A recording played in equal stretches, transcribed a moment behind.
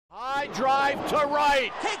drive to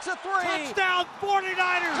right. Takes a three. Touchdown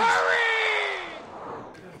 49ers.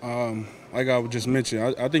 Hurry! Like I just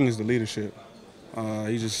mentioned, I think it's the leadership.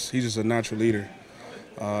 He's just a natural leader.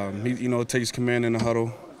 He takes command in the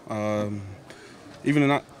huddle.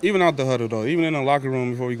 Even out the huddle though, even in the locker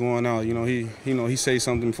room before we going out, he says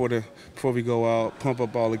something before we go out, pump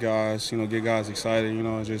up all the guys, get guys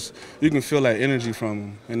excited, just you can feel that energy from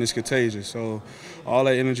him, and it's contagious. So all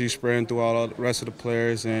that energy spreading throughout all the rest of the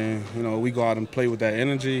players, and we go out and play with that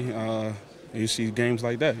energy. And you see games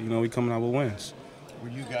like that, we coming out with wins. Were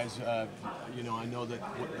you guys, I know that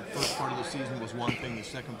the first part of the season was one thing, the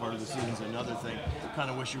second part of the season is another thing. I kind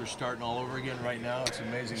of wish you were starting all over again right now. It's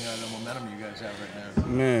amazing the momentum you guys have right now.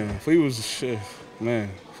 Man, if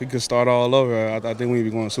we could start all over, I think we'd be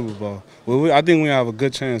going to Super Bowl. Well, I think we have a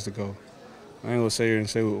good chance to go. I ain't going to sit here and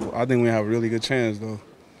say, I think we have a really good chance, though.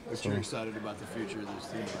 But you're excited about the future of this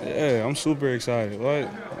team, right? Yeah, I'm super excited. What?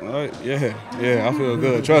 Yeah, I feel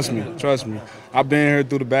good. Trust me. I've been here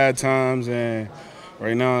through the bad times, and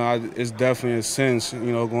right now, it's definitely a sense,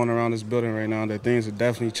 going around this building right now that things are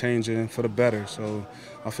definitely changing for the better. So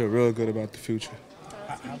I feel real good about the future.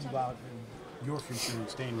 How about your future and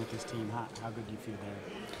staying with this team? How good do you feel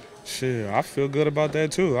there? Shit, I feel good about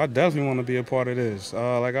that too. I definitely want to be a part of this.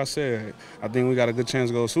 Like I said, I think we got a good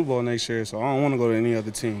chance to go to Super Bowl next year, so I don't want to go to any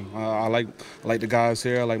other team. I like the guys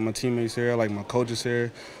here, I like my teammates here, I like my coaches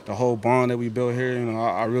here, the whole bond that we built here.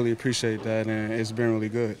 I really appreciate that, and it's been really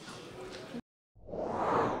good.